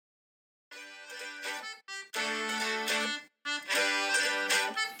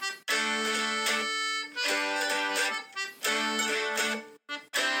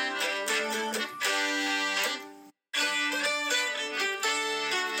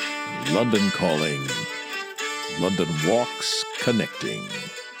London Calling. London Walks Connecting.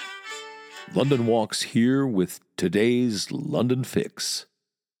 London Walks here with today's London Fix.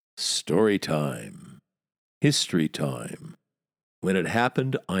 Story time. History time. When it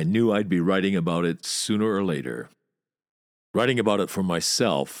happened, I knew I'd be writing about it sooner or later. Writing about it for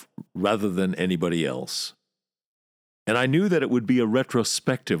myself rather than anybody else. And I knew that it would be a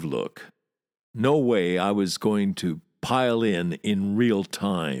retrospective look. No way I was going to pile in real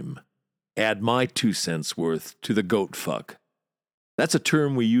time. Add my 2 cents worth to the goat fuck. That's a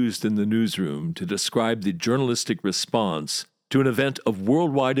term we used in the newsroom to describe the journalistic response to an event of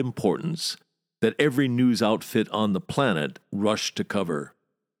worldwide importance that every news outfit on the planet rushed to cover.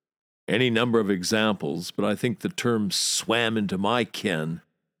 Any number of examples, but I think the term swam into my ken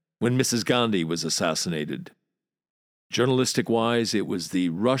when Mrs. Gandhi was assassinated. Journalistic-wise, it was the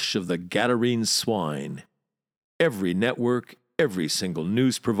rush of the Gadarene swine. Every network, every single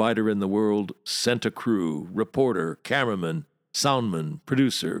news provider in the world sent a crew, reporter, cameraman, soundman,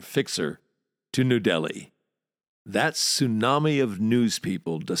 producer, fixer to New Delhi. That tsunami of news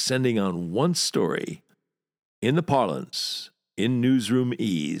people descending on one story, in the parlance, in newsroom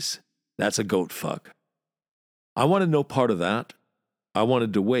ease, that's a goat fuck. I wanted no part of that. I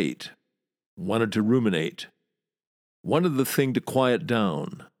wanted to wait, wanted to ruminate, wanted the thing to quiet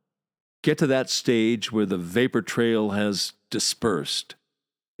down, get to that stage where the vapor trail has dispersed,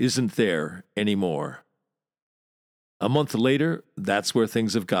 isn't there anymore. A month later, that's where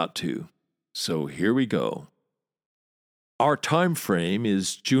things have got to. So here we go. Our time frame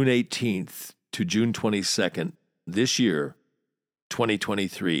is June 18th to June 22nd this year,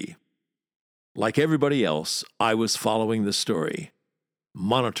 2023. Like everybody else, I was following the story,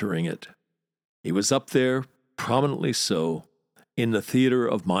 monitoring it. It was up there, prominently so, in the theater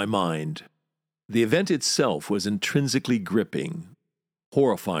of my mind. The event itself was intrinsically gripping,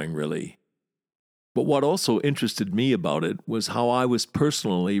 horrifying really. But what also interested me about it was how I was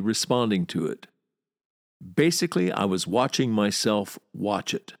personally responding to it. Basically, I was watching myself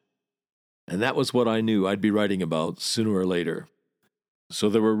watch it. And that was what I knew I'd be writing about sooner or later. So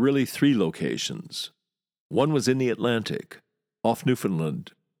there were really 3 locations. One was in the Atlantic, off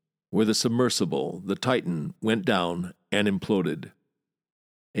Newfoundland, where the submersible, the Titan, went down and imploded.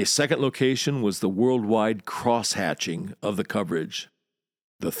 A second location was the worldwide cross-hatching of the coverage.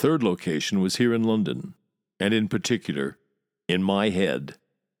 The third location was here in London, and in particular, in my head.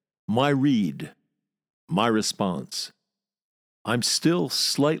 My read. My response. I'm still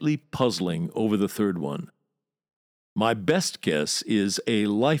slightly puzzling over the third one. My best guess is a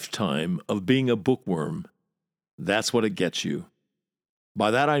lifetime of being a bookworm. That's what it gets you.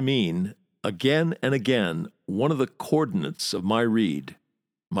 By that I mean, again and again, one of the coordinates of my read,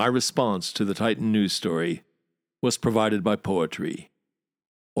 my response to the Titan news story, was provided by poetry,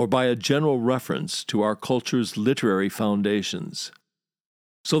 or by a general reference to our culture's literary foundations.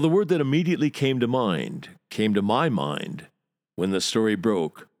 So the word that immediately came to my mind, when the story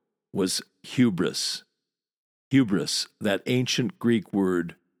broke, was hubris. Hubris, that ancient Greek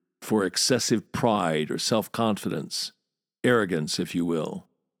word for excessive pride or self-confidence, arrogance, if you will.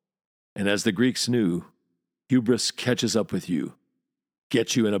 And as the Greeks knew, hubris catches up with you,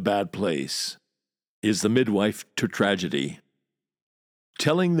 gets you in a bad place, is the midwife to tragedy.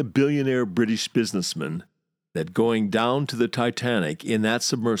 Telling the billionaire British businessman that going down to the Titanic in that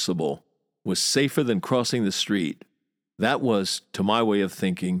submersible was safer than crossing the street, that was, to my way of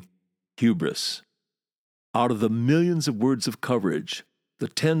thinking, hubris. Out of the millions of words of coverage, the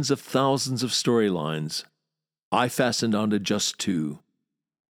tens of thousands of storylines, I fastened onto just 2.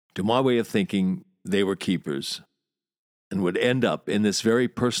 To my way of thinking, they were keepers, and would end up in this very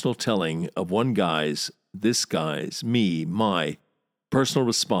personal telling of one guy's, this guy's, my personal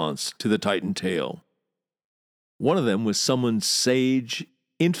response to the Titan tale. One of them was someone's sage,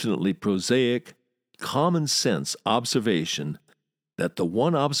 infinitely prosaic, common sense observation that the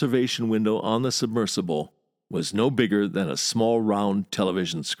one observation window on the submersible was no bigger than a small round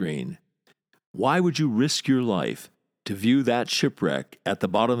television screen. Why would you risk your life to view that shipwreck at the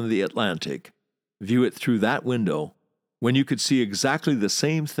bottom of the Atlantic, view it through that window, when you could see exactly the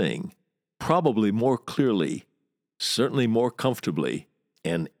same thing, probably more clearly, certainly more comfortably,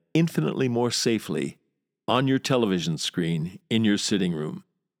 and infinitely more safely, on your television screen in your sitting room?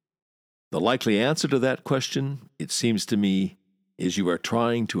 The likely answer to that question, it seems to me, is you are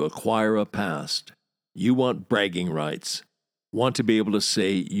trying to acquire a past. You want bragging rights, want to be able to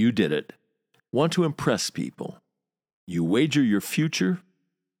say you did it, want to impress people. You wager your future,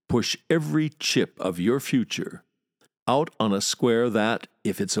 push every chip of your future out on a square that,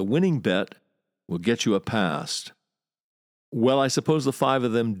 if it's a winning bet, will get you a past. Well, I suppose the 5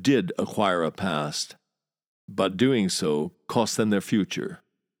 of them did acquire a past, but doing so cost them their future.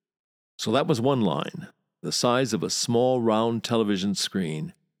 So that was one line, the size of a small round television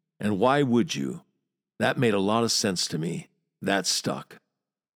screen. And why would you? That made a lot of sense to me. That stuck.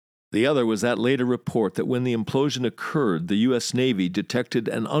 The other was that later report that when the implosion occurred, the U.S. Navy detected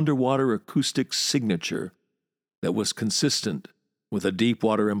an underwater acoustic signature that was consistent with a deep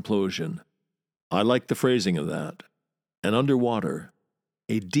water implosion. I like the phrasing of that. An underwater,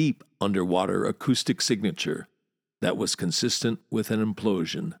 a deep underwater acoustic signature that was consistent with an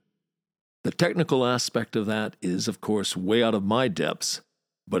implosion. The technical aspect of that is, of course, way out of my depths,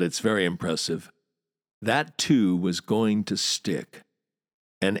 but it's very impressive. That, too, was going to stick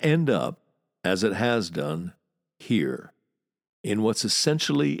and end up, as it has done, here, in what's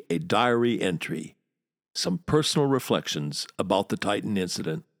essentially a diary entry, some personal reflections about the Titan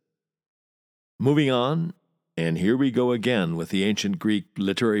incident. Moving on, and here we go again with the ancient Greek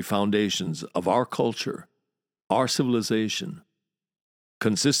literary foundations of our culture, our civilization.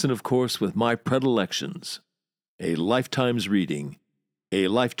 Consistent, of course, with my predilections, a lifetime's reading, a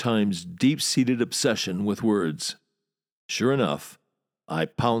lifetime's deep-seated obsession with words. Sure enough, I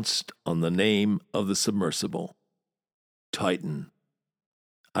pounced on the name of the submersible. Titan.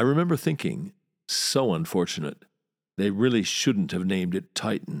 I remember thinking, so unfortunate, they really shouldn't have named it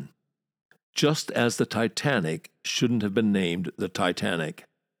Titan. Just as the Titanic shouldn't have been named the Titanic.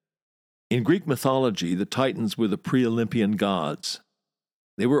 In Greek mythology, the Titans were the pre-Olympian gods.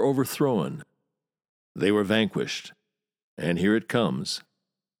 They were overthrown. They were vanquished. And here it comes.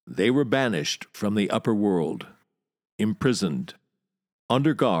 They were banished from the upper world, imprisoned,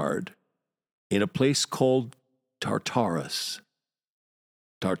 under guard, in a place called Tartarus.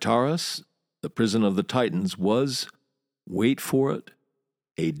 Tartarus, the prison of the Titans, was, wait for it,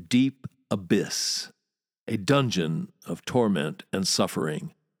 a deep abyss, a dungeon of torment and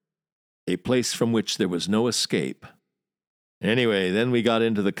suffering, a place from which there was no escape. Anyway, then we got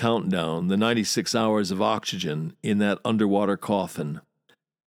into the countdown, the 96 hours of oxygen in that underwater coffin.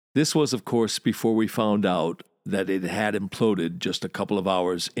 This was, of course, before we found out that it had imploded just a couple of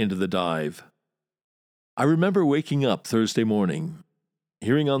hours into the dive. I remember waking up Thursday morning,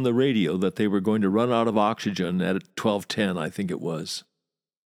 hearing on the radio that they were going to run out of oxygen at 12:10, I think it was.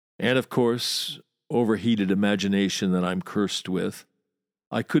 And, of course, overheated imagination that I'm cursed with,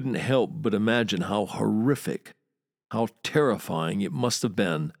 I couldn't help but imagine how horrific, how terrifying it must have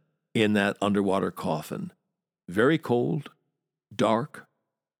been in that underwater coffin. Very cold, dark,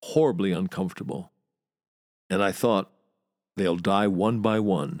 horribly uncomfortable. And I thought, they'll die one by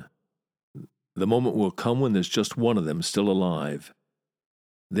one. The moment will come when there's just one of them still alive.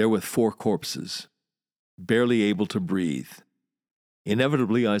 There with 4 corpses, barely able to breathe.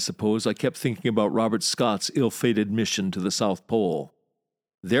 Inevitably, I suppose, I kept thinking about Robert Scott's ill-fated mission to the South Pole.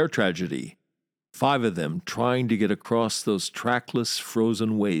 Their tragedy, 5 of them trying to get across those trackless,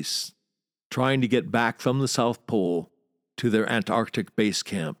 frozen wastes, trying to get back from the South Pole to their Antarctic base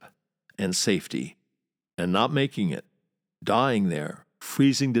camp and safety, and not making it, dying there,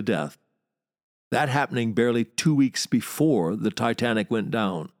 freezing to death. That happening barely 2 weeks before the Titanic went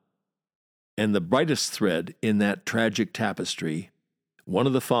down. And the brightest thread in that tragic tapestry, one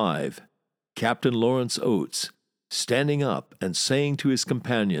of the 5, Captain Lawrence Oates, standing up and saying to his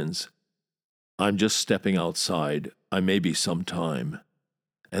companions, "I'm just stepping outside, I may be some time."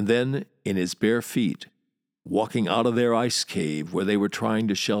 And then, in his bare feet, walking out of their ice cave where they were trying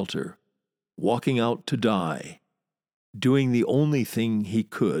to shelter, walking out to die, doing the only thing he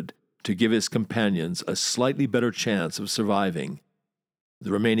could to give his companions a slightly better chance of surviving.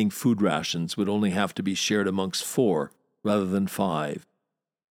 The remaining food rations would only have to be shared amongst 4 rather than 5.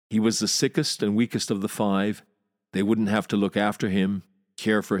 He was the sickest and weakest of the 5. They wouldn't have to look after him,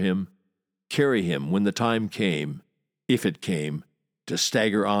 care for him, carry him when the time came, if it came, to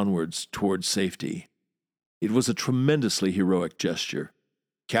stagger onwards towards safety. It was a tremendously heroic gesture.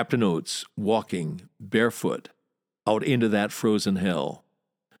 Captain Oates walking, barefoot, out into that frozen hell.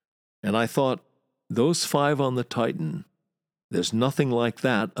 And I thought, those 5 on the Titan, there's nothing like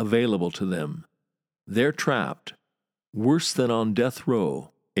that available to them. They're trapped, worse than on death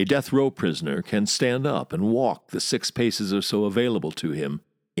row. A death row prisoner can stand up and walk the 6 paces or so available to him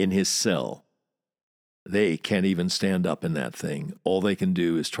in his cell. They can't even stand up in that thing. All they can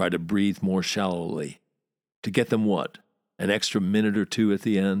do is try to breathe more shallowly. To get them what? An extra minute or 2 at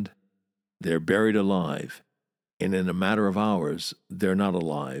the end? They're buried alive. And in a matter of hours, they're not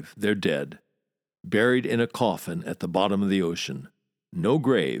alive. They're dead. Buried in a coffin at the bottom of the ocean. No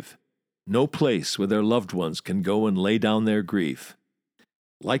grave. No place where their loved ones can go and lay down their grief.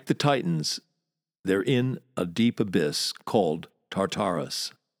 Like the Titans, They're in a deep abyss called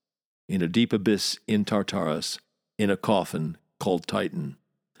Tartarus. In a deep abyss in Tartarus, in a coffin called Titan.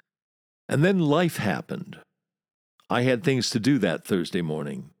 And then life happened. I had things to do that Thursday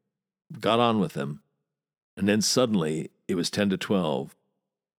morning. Got on with them. And then suddenly it was 10 to 12.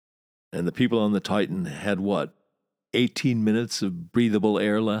 And the people on the Titan had what? 18 minutes of breathable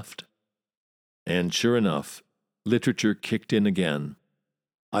air left? And sure enough, literature kicked in again.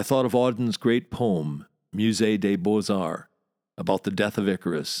 I thought of Auden's great poem, Musée des Beaux-Arts, about the death of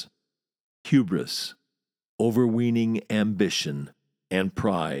Icarus. Hubris, overweening ambition, and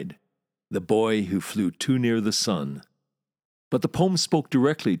pride, the boy who flew too near the sun. But the poem spoke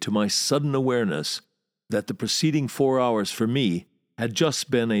directly to my sudden awareness that the preceding 4 hours for me had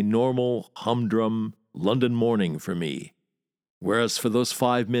just been a normal, humdrum London morning for me, whereas for those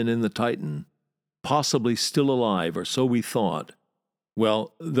 5 men in the Titan, possibly still alive, or so we thought,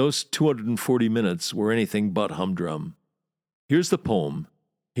 well, those 240 minutes were anything but humdrum. Here's the poem.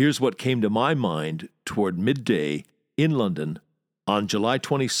 Here's what came to my mind toward midday in London on July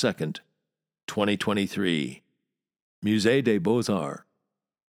 22nd, 2023. Musée des Beaux-Arts.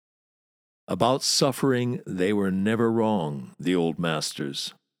 About suffering, they were never wrong, the old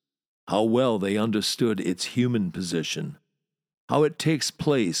masters. How well they understood its human position. How it takes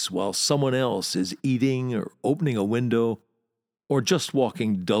place while someone else is eating or opening a window or just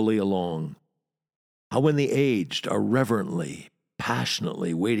walking dully along. How when the aged are reverently,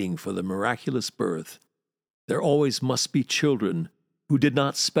 passionately waiting for the miraculous birth, there always must be children who did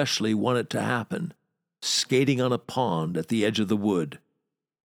not specially want it to happen, skating on a pond at the edge of the wood.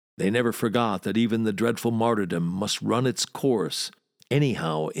 They never forgot that even the dreadful martyrdom must run its course,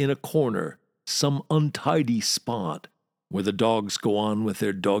 anyhow, in a corner, some untidy spot, where the dogs go on with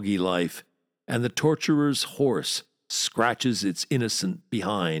their doggy life, and the torturer's horse scratches its innocent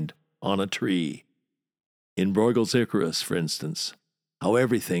behind on a tree. In Bruegel's Icarus, for instance, how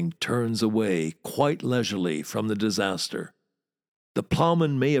everything turns away quite leisurely from the disaster. The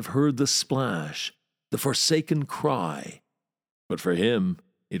plowman may have heard the splash, the forsaken cry, but for him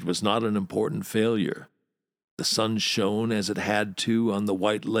it was not an important failure. The sun shone as it had to on the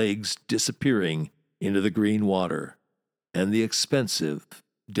white legs disappearing into the green water, and the expensive,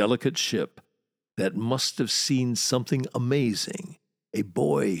 delicate ship that must have seen something amazing, a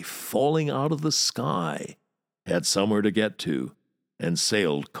boy falling out of the sky, had somewhere to get to, and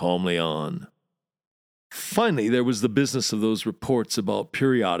sailed calmly on. Finally, there was the business of those reports about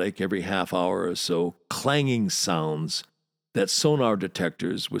periodic, every half hour or so, clanging sounds that sonar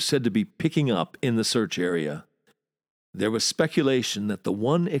detectors were said to be picking up in the search area. There was speculation that the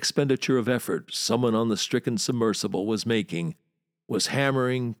one expenditure of effort someone on the stricken submersible was making was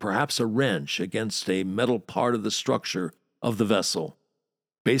hammering perhaps a wrench against a metal part of the structure of the vessel,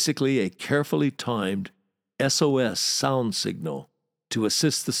 basically a carefully timed SOS sound signal to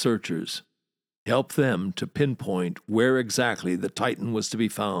assist the searchers, help them to pinpoint where exactly the Titan was to be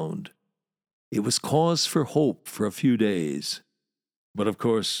found. It was cause for hope for a few days. But of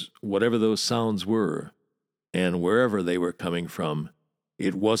course, whatever those sounds were, and wherever they were coming from,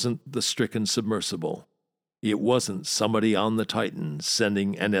 it wasn't the stricken submersible. It wasn't somebody on the Titan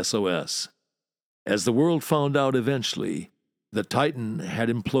sending an SOS. As the world found out eventually, the Titan had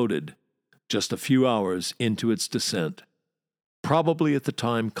imploded just a few hours into its descent, probably at the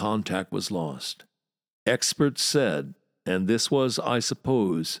time contact was lost. Experts said, and this was, I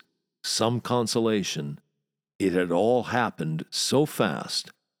suppose, some consolation, it had all happened so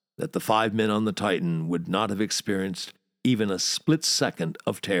fast that the 5 men on the Titan would not have experienced even a split second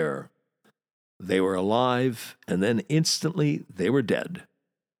of terror. They were alive, and then instantly they were dead.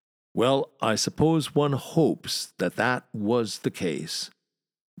 Well, I suppose one hopes that that was the case,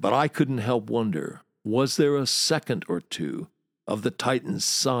 but I couldn't help wonder, was there a second or two of the Titan's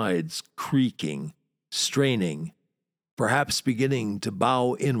sides creaking, straining, perhaps beginning to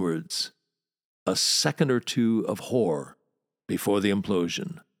bow inwards, a second or two of horror before the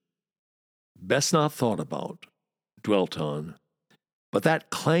implosion? Best not thought about, dwelt on. But that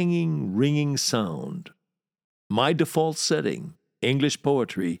clanging, ringing sound, my default setting, English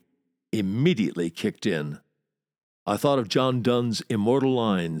poetry, immediately kicked in. I thought of John Donne's immortal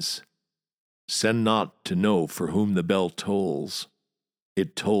lines, "Send not to know for whom the bell tolls,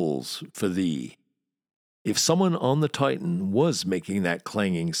 it tolls for thee." If someone on the Titan was making that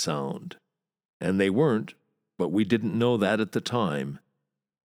clanging sound, and they weren't, but we didn't know that at the time,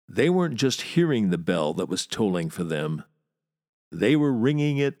 they weren't just hearing the bell that was tolling for them. They were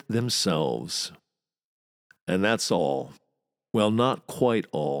ringing it themselves. And that's all. Well, not quite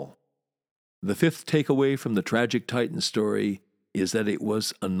all. The fifth takeaway from the tragic Titan story is that it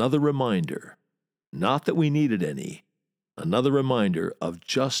was another reminder Not that we needed any. Another reminder of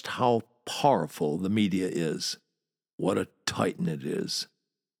just how powerful the media is. What a titan it is.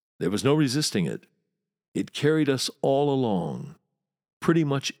 There was no resisting it. It carried us all along. Pretty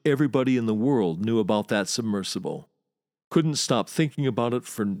much everybody in the world knew about that submersible. Couldn't stop thinking about it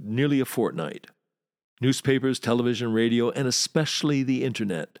for nearly a fortnight. Newspapers, television, radio, and especially the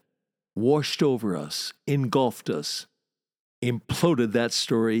internet washed over us, engulfed us, imploded that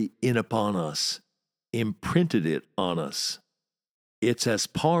story in upon us, imprinted it on us. It's as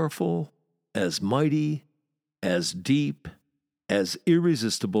powerful, as mighty, as deep, as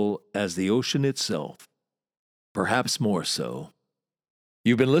irresistible as the ocean itself. Perhaps more so.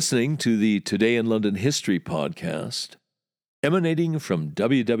 You've been listening to the Today in London History podcast, emanating from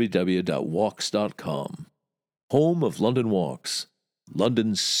www.walks.com, home of London Walks,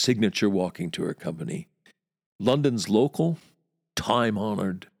 London's signature walking tour company. London's local,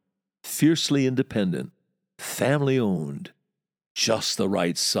 time-honored, fiercely independent, family-owned, just the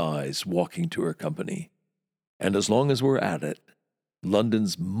right size walking tour company. And as long as we're at it,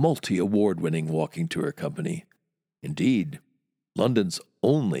 London's multi-award-winning walking tour company. Indeed, London's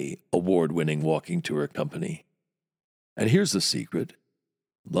only award-winning walking tour company. And here's the secret.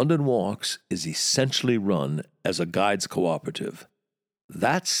 London Walks is essentially run as a guides cooperative.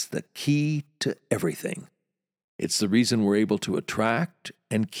 That's the key to everything. It's the reason we're able to attract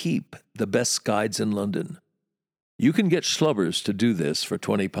and keep the best guides in London. You can get schlubbers to do this for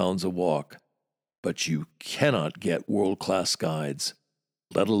 £20 a walk, but you cannot get world-class guides,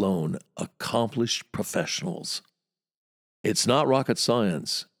 let alone accomplished professionals. It's not rocket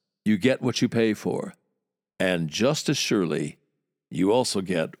science. You get what you pay for. And just as surely, you also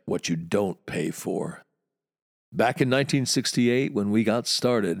get what you don't pay for. Back in 1968, when we got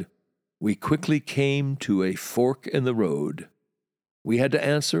started, we quickly came to a fork in the road. We had to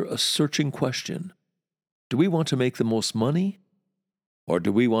answer a searching question. Do we want to make the most money? Or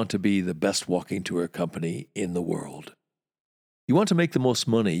do we want to be the best walking tour company in the world? You want to make the most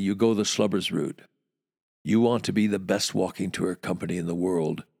money, you go the schlubbers route. You want to be the best walking tour company in the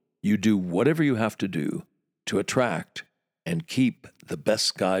world, you do whatever you have to do to attract and keep the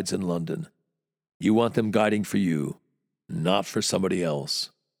best guides in London. You want them guiding for you, not for somebody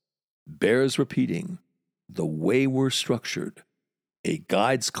else. Bears repeating, the way we're structured, a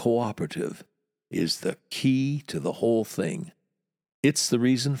guides cooperative, is the key to the whole thing. It's the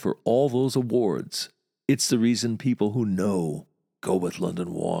reason for all those awards. It's the reason people who know go with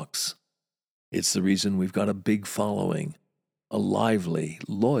London Walks. It's the reason we've got a big following, a lively,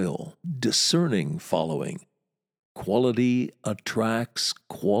 loyal, discerning following. Quality attracts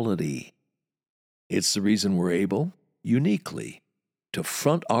quality. It's the reason we're able, uniquely, to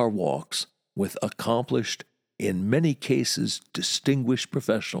front our walks with accomplished, in many cases distinguished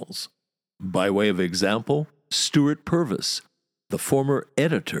professionals. By way of example, Stuart Purvis, the former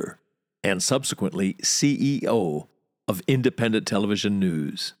editor and subsequently CEO of Independent Television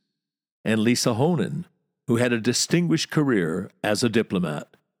News, and Lisa Honan, who had a distinguished career as a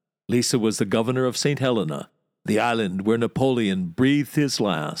diplomat. Lisa was the governor of St. Helena, the island where Napoleon breathed his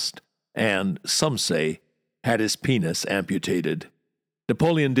last, and, some say, had his penis amputated.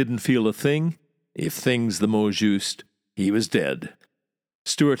 Napoleon didn't feel a thing. If things the mot juste, he was dead.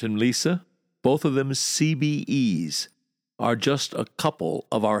 Stuart and Lisa, both of them CBEs, are just a couple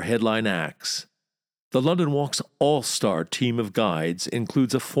of our headline acts. The London Walks all-star team of guides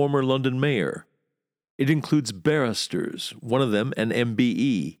includes a former London mayor. It includes barristers, one of them an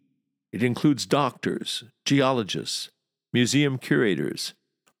MBE. It includes doctors, geologists, museum curators,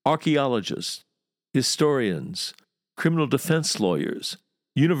 archaeologists, historians, criminal defense lawyers,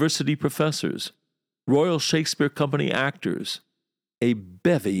 university professors, Royal Shakespeare Company actors, a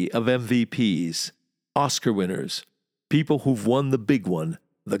bevy of MVPs, Oscar winners, people who've won the big one,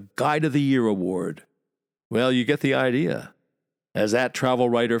 the Guide of the Year award. Well, you get the idea. As that travel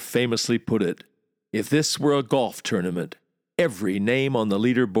writer famously put it, if this were a golf tournament, every name on the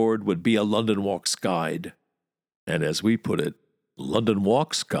leaderboard would be a London Walks guide. And as we put it, London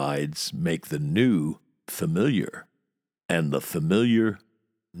Walks guides make the new familiar, and the familiar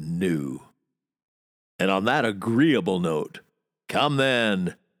new. And on that agreeable note, come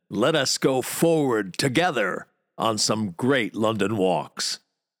then, let us go forward together on some great London Walks.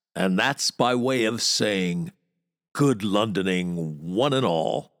 And that's by way of saying, good Londoning, one and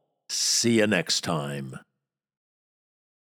all. See you next time.